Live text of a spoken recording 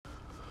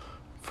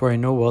For I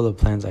know well the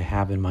plans I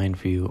have in mind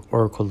for you,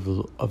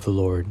 oracle of the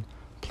Lord,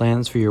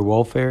 plans for your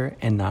welfare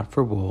and not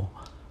for woe,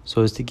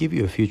 so as to give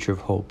you a future of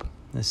hope.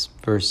 This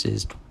verse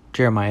is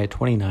Jeremiah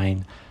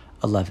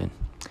 29:11.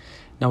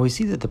 Now we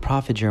see that the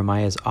prophet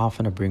Jeremiah is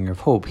often a bringer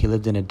of hope. He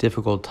lived in a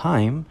difficult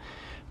time,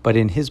 but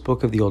in his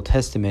book of the Old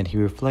Testament, he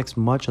reflects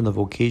much on the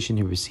vocation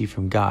he received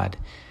from God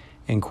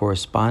and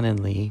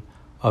correspondingly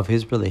of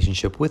his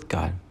relationship with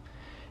God.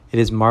 It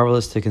is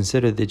marvelous to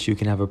consider that you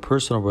can have a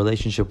personal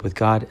relationship with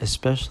God,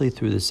 especially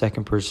through the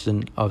second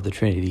person of the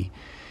Trinity,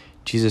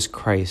 Jesus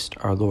Christ,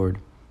 our Lord.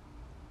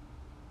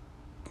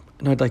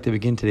 And I'd like to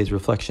begin today's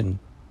reflection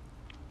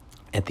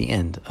at the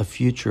end, a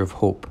future of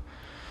hope.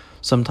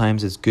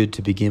 Sometimes it's good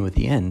to begin with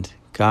the end.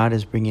 God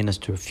is bringing us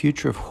to a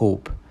future of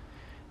hope.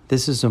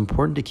 This is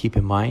important to keep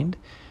in mind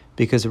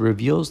because it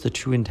reveals the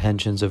true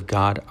intentions of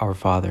God our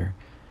Father.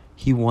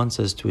 He wants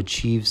us to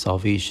achieve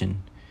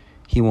salvation.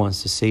 He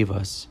wants to save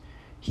us.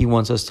 He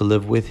wants us to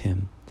live with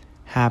Him,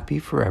 happy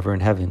forever in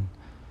heaven.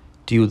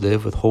 Do you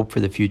live with hope for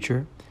the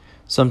future?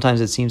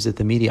 Sometimes it seems that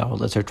the media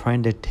outlets are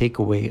trying to take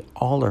away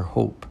all our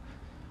hope.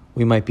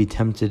 We might be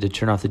tempted to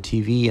turn off the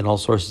TV and all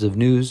sources of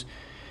news.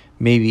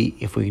 Maybe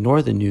if we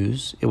ignore the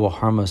news, it will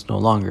harm us no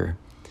longer.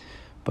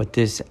 But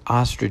this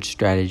ostrich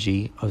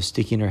strategy of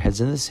sticking our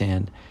heads in the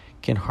sand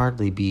can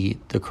hardly be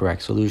the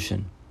correct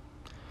solution.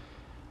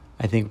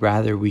 I think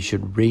rather we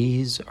should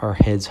raise our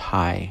heads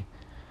high.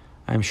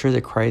 I'm sure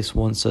that Christ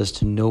wants us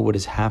to know what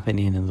is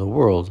happening in the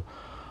world.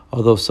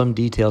 Although some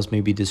details may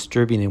be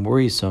disturbing and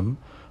worrisome,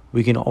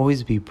 we can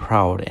always be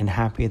proud and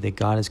happy that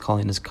God is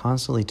calling us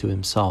constantly to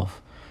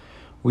Himself.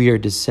 We are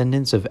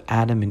descendants of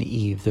Adam and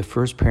Eve, the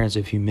first parents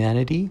of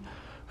humanity,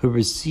 who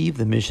received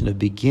the mission of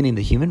beginning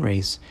the human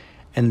race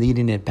and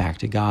leading it back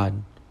to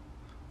God.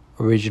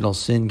 Original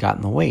sin got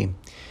in the way.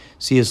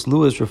 C.S.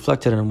 Lewis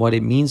reflected on what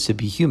it means to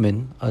be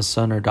human, a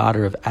son or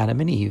daughter of Adam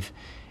and Eve,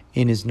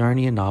 in his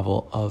Narnia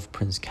novel of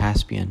Prince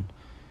Caspian.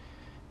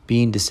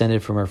 Being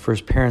descended from our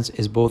first parents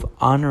is both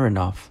honor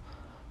enough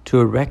to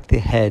erect the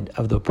head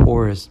of the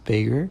poorest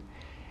beggar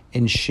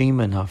and shame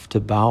enough to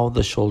bow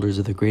the shoulders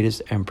of the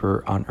greatest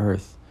emperor on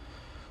earth.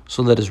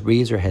 So let us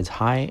raise our heads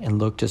high and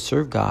look to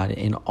serve God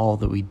in all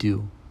that we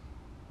do.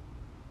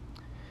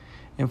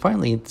 And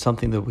finally,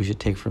 something that we should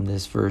take from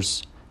this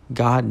verse,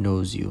 God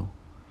knows you.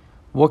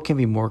 What can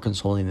be more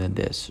consoling than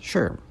this?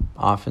 Sure,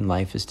 often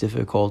life is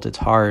difficult, it's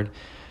hard,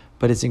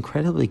 but it's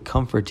incredibly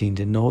comforting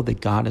to know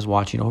that God is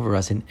watching over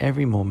us in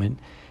every moment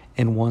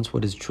and wants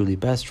what is truly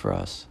best for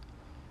us.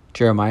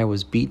 Jeremiah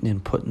was beaten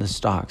and put in the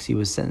stocks. He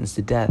was sentenced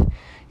to death.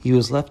 He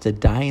was left to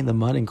die in the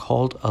mud and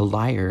called a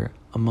liar,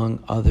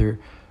 among other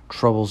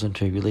troubles and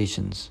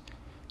tribulations.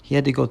 He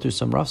had to go through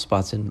some rough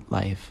spots in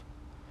life,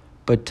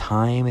 but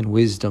time and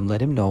wisdom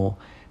let him know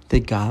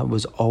that God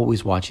was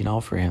always watching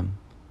out for him.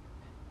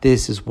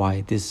 This is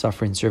why this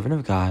suffering servant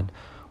of God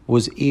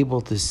was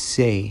able to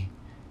say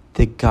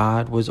that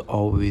God was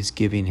always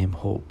giving him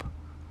hope.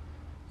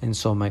 And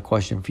so my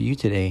question for you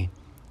today,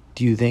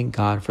 do you thank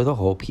God for the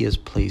hope He has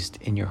placed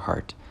in your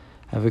heart?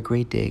 Have a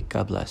great day.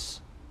 God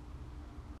bless.